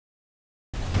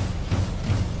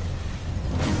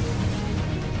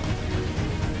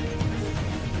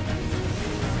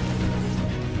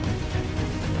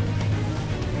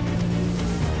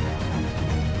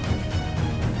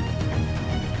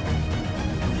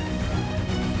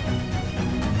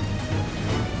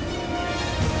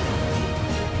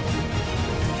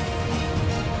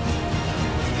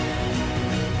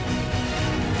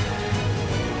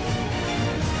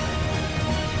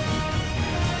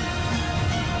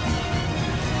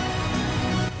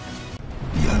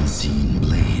unseen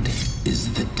blade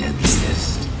is the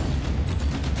deadliest.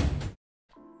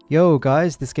 Yo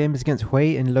guys, this game is against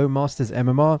Hwei in Low Masters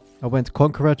MMR. I went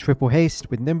Conqueror, Triple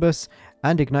Haste with Nimbus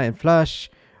and Ignite and Flash.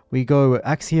 We go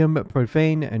Axiom,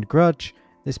 Profane and Grudge.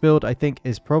 This build I think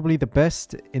is probably the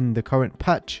best in the current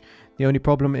patch. The only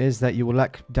problem is that you will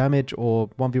lack damage or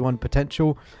 1v1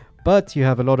 potential, but you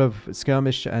have a lot of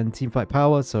skirmish and teamfight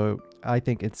power, so I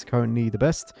think it's currently the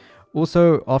best.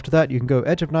 Also, after that you can go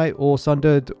Edge of Night or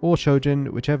Sundered or Shojin,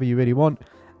 whichever you really want.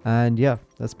 And yeah,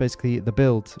 that's basically the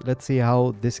build. Let's see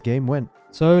how this game went.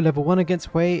 So level 1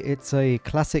 against Hwei, it's a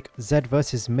classic Zed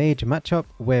versus Mage matchup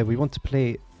where we want to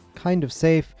play kind of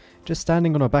safe, just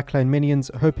standing on our backline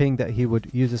minions, hoping that he would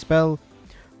use a spell.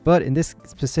 But in this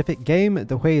specific game,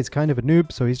 the Hwei is kind of a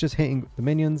noob, so he's just hitting the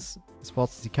minions as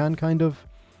fast as he can, kind of.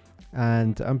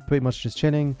 And I'm pretty much just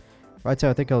chilling. Right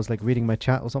there, I think I was like reading my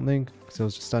chat or something, because I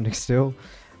was just standing still.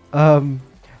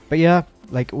 But yeah,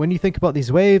 like when you think about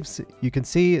these waves, you can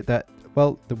see that,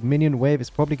 well, the minion wave is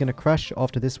probably going to crash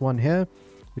after this one here,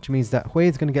 which means that Hwei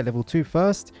is going to get level 2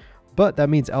 first, but that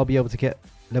means I'll be able to get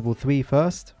level 3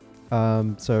 first.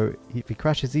 So if he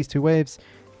crashes these two waves,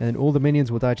 then all the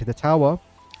minions will die to the tower,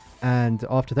 and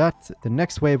after that, the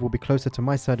next wave will be closer to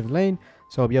my side of the lane,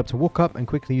 so I'll be able to walk up and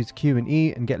quickly use Q and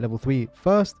E and get level 3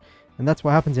 first, and that's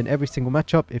what happens in every single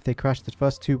matchup if they crash the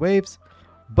first 2 waves.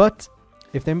 But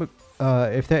if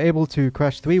they're able to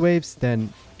crash 3 waves,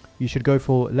 then you should go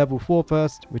for level 4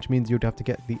 first, which means you'd have to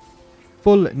get the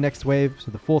full next wave,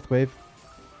 so the 4th wave,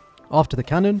 after the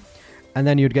cannon, and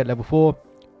then you'd get level 4.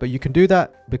 But you can do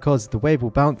that because the wave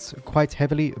will bounce quite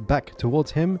heavily back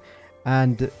towards him,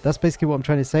 and that's basically what I'm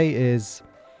trying to say is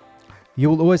you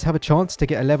will always have a chance to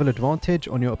get a level advantage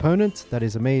on your opponent that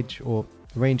is a mage or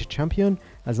ranged champion,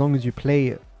 as long as you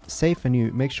play safe and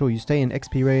you make sure you stay in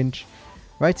XP range.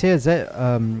 Right here,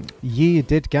 Yi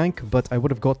did gank, but I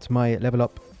would have got my level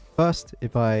up first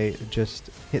if I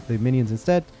just hit the minions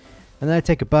instead. And then I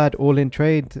take a bad all-in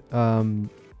trade. I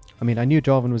mean, I knew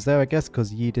Jarvan was there, I guess,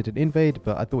 because Yi did an invade,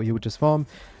 but I thought he would just farm.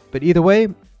 But either way,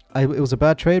 it was a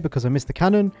bad trade because I missed the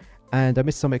cannon, and I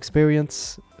missed some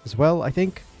experience as well, I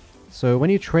think. So when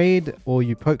you trade or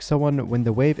you poke someone when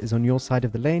the wave is on your side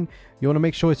of the lane, you want to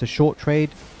make sure it's a short trade,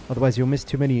 otherwise you'll miss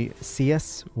too many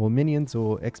CS or minions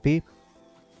or XP.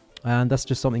 And that's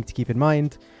just something to keep in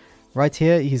mind. Right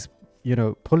here, he's, you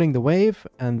know, pulling the wave,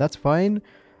 and that's fine.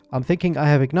 I'm thinking I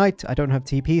have Ignite, I don't have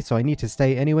TP, so I need to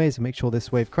stay anyways and make sure this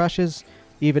wave crashes,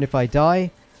 even if I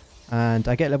die. And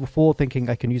I get level 4 thinking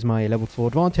I can use my level 4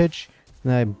 advantage.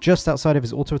 And I'm just outside of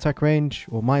his auto attack range,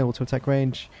 or my auto attack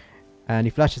range. And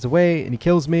he flashes away and he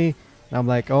kills me. And I'm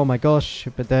like, oh my gosh.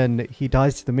 But then he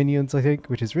dies to the minions, I think,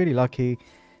 which is really lucky,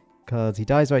 because he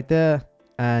dies right there.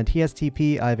 And he has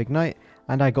TP, I have Ignite.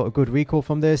 And I got a good recall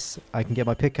from this. I can get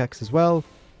my pickaxe as well.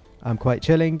 I'm quite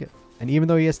chilling. And even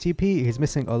though he has TP, he's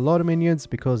missing a lot of minions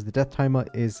because the death timer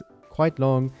is quite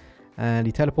long. And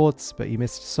he teleports, but he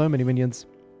missed so many minions.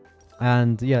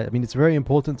 And yeah, I mean, it's very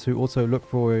important to also look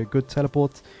for a good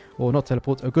teleport, or not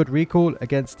teleport, a good recall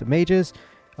against mages.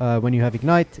 When you have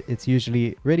Ignite, it's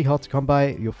usually really hard to come by.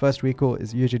 Your first recall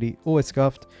is usually always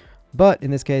scuffed. But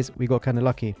in this case, we got kind of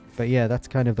lucky. But yeah, that's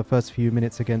kind of the first few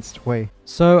minutes against Hwei.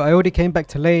 So I already came back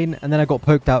to lane, and then I got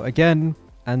poked out again.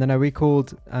 And then I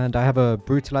recalled, and I have a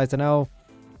Brutalizer now.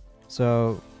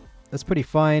 So that's pretty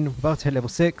fine. We're about to hit level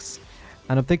 6.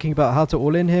 And I'm thinking about how to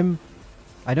all-in him.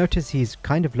 I notice he's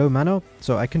kind of low mana,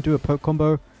 so I can do a poke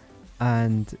combo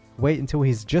and wait until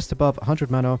he's just above 100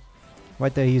 mana.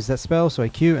 Right there, he used that spell, so I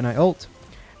Q and I ult.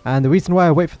 And the reason why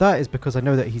I wait for that is because I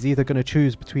know that he's either going to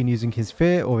choose between using his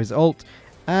fear or his ult.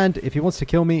 And if he wants to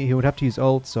kill me, he would have to use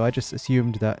ult, so I just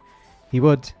assumed that he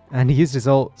would. And he used his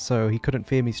ult, so he couldn't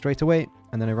fear me straight away.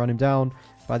 And then I run him down.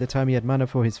 By the time he had mana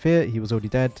for his fear, he was already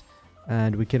dead.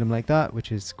 And we kill him like that,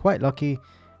 which is quite lucky.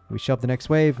 We shove the next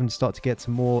wave and start to get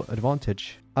some more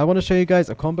advantage. I want to show you guys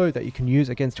a combo that you can use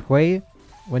against Hwei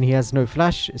when he has no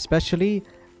flash, especially.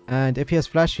 And if he has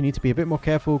flash, you need to be a bit more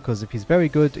careful, because if he's very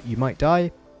good, you might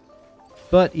die.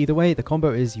 But either way, the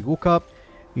combo is you walk up,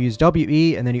 you use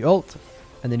WE, and then you ult,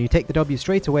 and then you take the W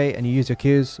straight away, and you use your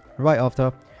Qs right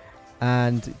after,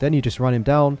 and then you just run him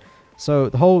down. So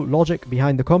the whole logic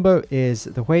behind the combo is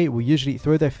the Hwei will usually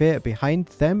throw their fear behind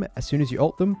them as soon as you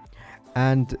ult them,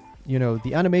 and you know,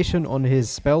 the animation on his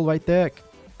spell right there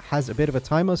has a bit of a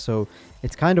timer, so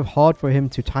it's kind of hard for him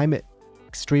to time it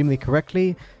extremely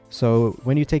correctly. So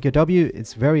when you take your W,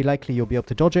 it's very likely you'll be able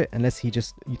to dodge it unless he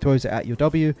throws it at your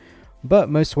W. But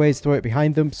most ways throw it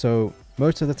behind them, so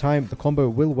most of the time the combo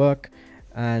will work.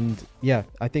 And yeah,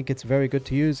 I think it's very good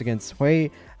to use against Hwei.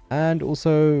 And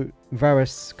also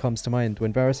Varus comes to mind.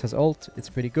 When Varus has ult, it's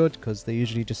pretty good because they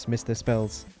usually just miss their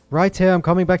spells. Right here, I'm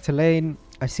coming back to lane.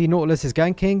 I see Nautilus is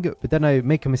ganking, but then I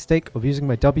make a mistake of using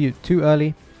my W too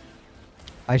early.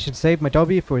 I should save my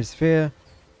W for his Sphere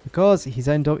because he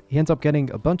ends up getting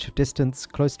a bunch of distance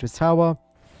close to his tower.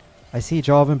 I see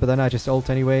Jarvan, but then I just ult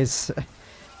anyways.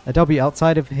 A W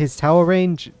outside of his tower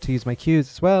range to use my Qs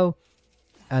as well.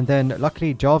 And then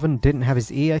luckily Jarvan didn't have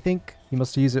his E, I think. He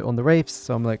must use it on the Wraiths,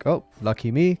 so I'm like, oh,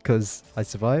 lucky me, because I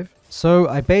survive. So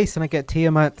I base and I get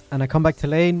Tiamat, and I come back to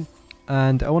lane.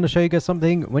 And I want to show you guys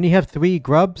something. When you have 3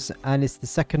 grubs, and it's the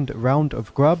second round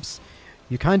of grubs,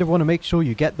 you kind of want to make sure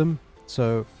you get them.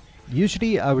 So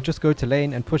usually I would just go to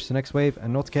lane and push the next wave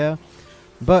and not care.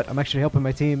 But I'm actually helping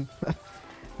my team.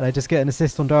 And I just get an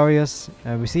assist on Darius.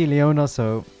 And we see Leona,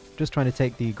 so just trying to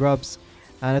take the grubs.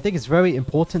 And I think it's very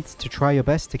important to try your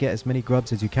best to get as many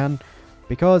grubs as you can.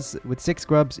 Because with 6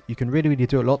 grubs, you can really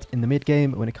do a lot in the mid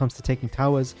game when it comes to taking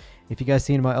towers. If you guys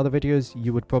seen my other videos,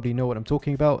 you would probably know what I'm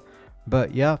talking about.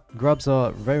 But yeah, grubs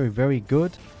are very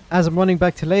good. As I'm running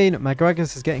back to lane, my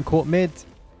Gragas is getting caught mid.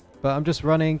 But I'm just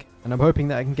running, and I'm hoping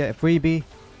that I can get a freebie.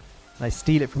 I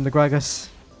steal it from the Gragas.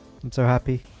 I'm so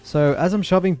happy. So as I'm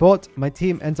shoving bot, my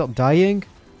team ends up dying.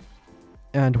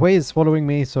 And Hwei is following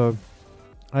me, so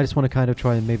I just want to kind of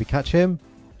try and maybe catch him.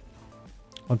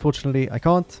 Unfortunately, I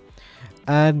can't.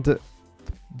 And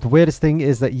the weirdest thing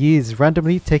is that Yi is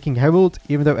randomly taking Herald,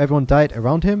 even though everyone died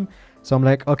around him. So I'm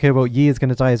like, okay, well, Yi is going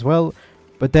to die as well.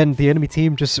 But then the enemy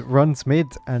team just runs mid,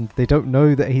 and they don't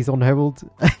know that he's on Herald.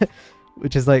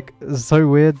 Which is like so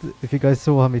weird if you guys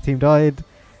saw how my team died.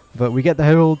 But we get the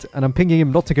Herald, and I'm pinging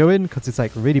him not to go in because it's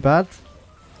like really bad.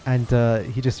 And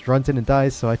he just runs in and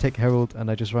dies, so I take Herald and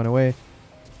I just run away.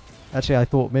 Actually, I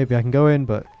thought maybe I can go in,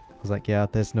 but I was like, yeah,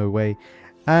 there's no way.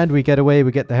 And we get away,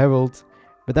 we get the Herald.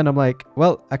 But then I'm like,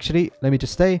 well, actually, let me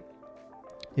just stay.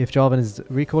 If Jarvan is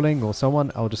recalling or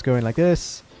someone, I'll just go in like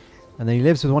this. And then he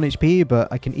lives with 1 HP, but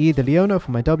I can E the Leona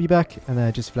for my W back. And then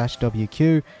I just flash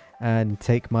WQ and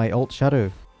take my ult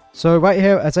Shadow. So right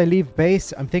here, as I leave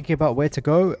base, I'm thinking about where to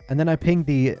go. And then I ping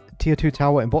the tier 2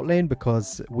 tower in bot lane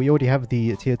because we already have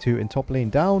the tier 2 in top lane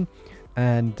down.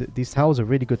 And these towers are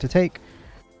really good to take.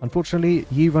 Unfortunately,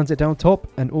 Yi runs it down top,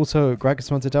 and also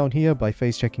Gragas runs it down here by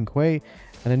phase checking Hwei.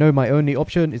 And I know my only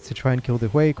option is to try and kill the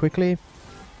Hwei quickly.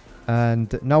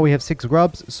 And now we have 6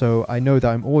 grubs, so I know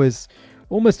that I'm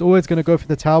almost always going to go for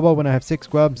the tower when I have 6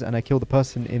 grubs and I kill the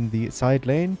person in the side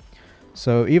lane.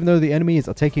 So even though the enemies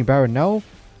are taking Baron now,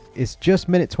 it's just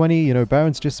minute 20, you know,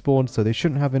 Baron's just spawned, so they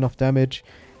shouldn't have enough damage,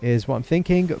 is what I'm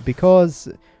thinking, because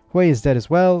Hwei is dead as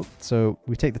well. So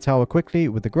we take the tower quickly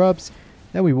with the grubs,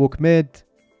 then we walk mid,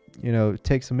 you know,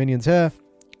 take some minions here,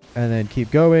 and then keep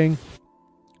going.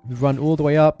 We run all the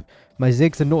way up. My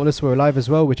Ziggs and Nautilus were alive as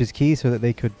well, which is key so that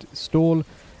they could stall.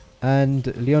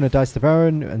 And Leona dies to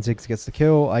Baron, and Ziggs gets the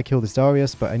kill. I kill this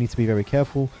Darius, but I need to be very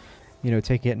careful. You know,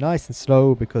 taking it nice and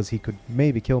slow because he could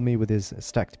maybe kill me with his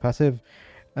stacked passive.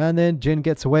 And then Jhin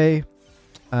gets away,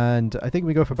 and I think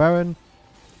we go for Baron.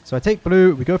 So I take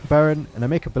blue, we go for Baron, and I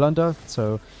make a blunder.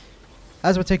 So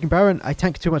as we're taking Baron, I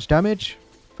tank too much damage,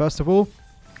 first of all.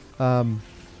 And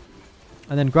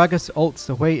then Gragas ults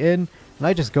the way in, and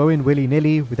I just go in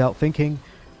willy-nilly without thinking.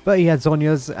 But he had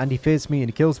Zhonya's, and he fears me, and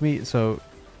he kills me. So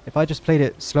if I just played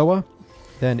it slower,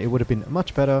 then it would have been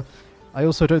much better. I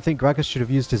also don't think Gragas should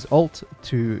have used his ult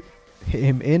to hit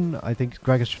him in. I think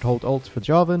Gragas should hold ult for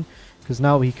Jarvan, because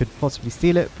now he could possibly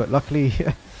steal it. But luckily,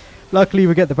 luckily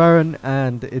we get the Baron,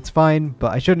 and it's fine.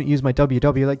 But I shouldn't use my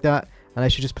WW like that, and I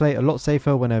should just play a lot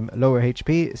safer when I'm lower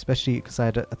HP, especially because I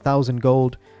had 1,000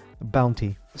 gold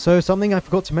bounty. So something I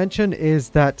forgot to mention is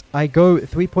that I go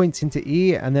 3 points into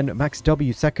E and then max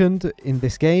W second in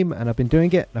this game, and I've been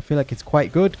doing it, and I feel like it's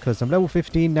quite good because I'm level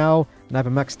 15 now and I have a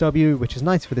max W, which is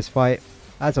nice for this fight.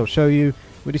 As I'll show you,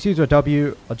 we just use our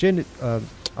W. Our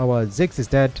Ziggs is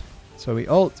dead, so we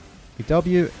ult, we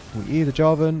W, we E the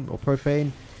Jarvan or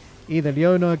Profane, E the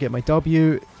Leona, get my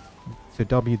W to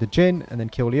W the Jhin, and then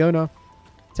kill Leona,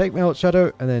 take my ult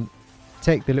Shadow, and then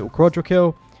take the little Quadra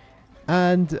kill.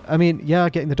 And I mean, yeah,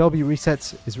 getting the W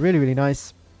resets is really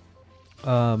nice.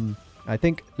 I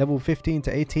think level 15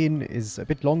 to 18 is a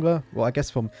bit longer. Well, I guess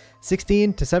from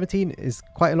 16 to 17 is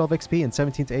quite a lot of XP, and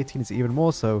 17 to 18 is even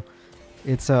more. So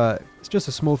it's just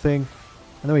a small thing.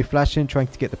 And then we flash in trying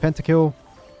to get the Pentakill,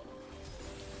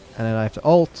 and then I have to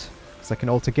ult because I can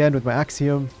ult again with my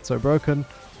Axiom. It's so broken,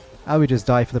 and we just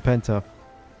die for the Penta.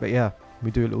 But yeah,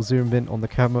 we do a little zoom in on the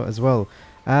camera as well.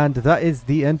 And that is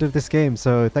the end of this game.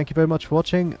 So thank you very much for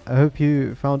watching. I hope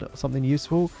you found something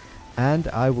useful, and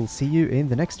I will see you in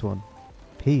the next one.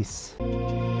 Peace.